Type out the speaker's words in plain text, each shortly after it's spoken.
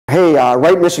Hey,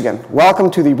 Right Michigan,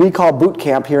 welcome to the Recall Boot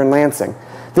Camp here in Lansing.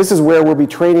 This is where we'll be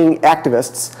training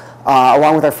activists,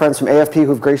 along with our friends from AFP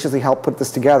who've graciously helped put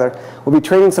this together. We'll be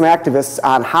training some activists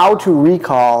on how to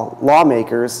recall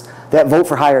lawmakers that vote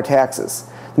for higher taxes.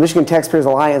 The Michigan Taxpayers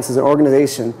Alliance is an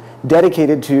organization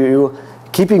dedicated to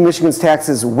keeping Michigan's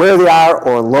taxes where they are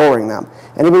or lowering them.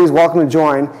 Anybody's welcome to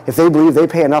join if they believe they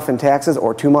pay enough in taxes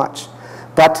or too much.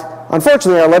 But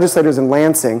unfortunately, our legislators in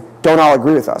Lansing don't all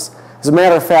agree with us. As a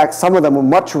matter of fact, some of them would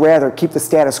much rather keep the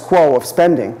status quo of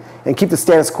spending and keep the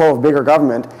status quo of bigger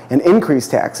government and increase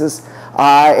taxes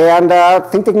and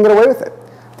think they can get away with it.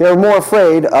 They're more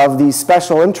afraid of the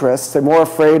special interests. They're more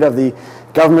afraid of the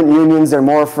government unions. They're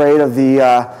more afraid of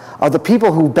the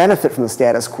people who benefit from the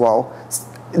status quo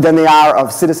than they are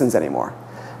of citizens anymore.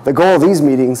 The goal of these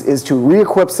meetings is to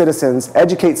re-equip citizens,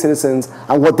 educate citizens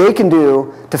on what they can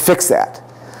do to fix that.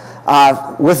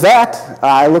 With that,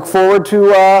 I look forward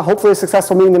to hopefully a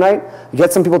successful meeting tonight,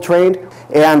 get some people trained,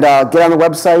 and get on the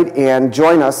website and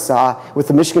join us with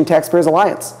the Michigan Taxpayers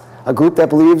Alliance, a group that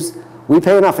believes we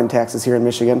pay enough in taxes here in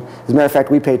Michigan. As a matter of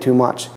fact, we pay too much.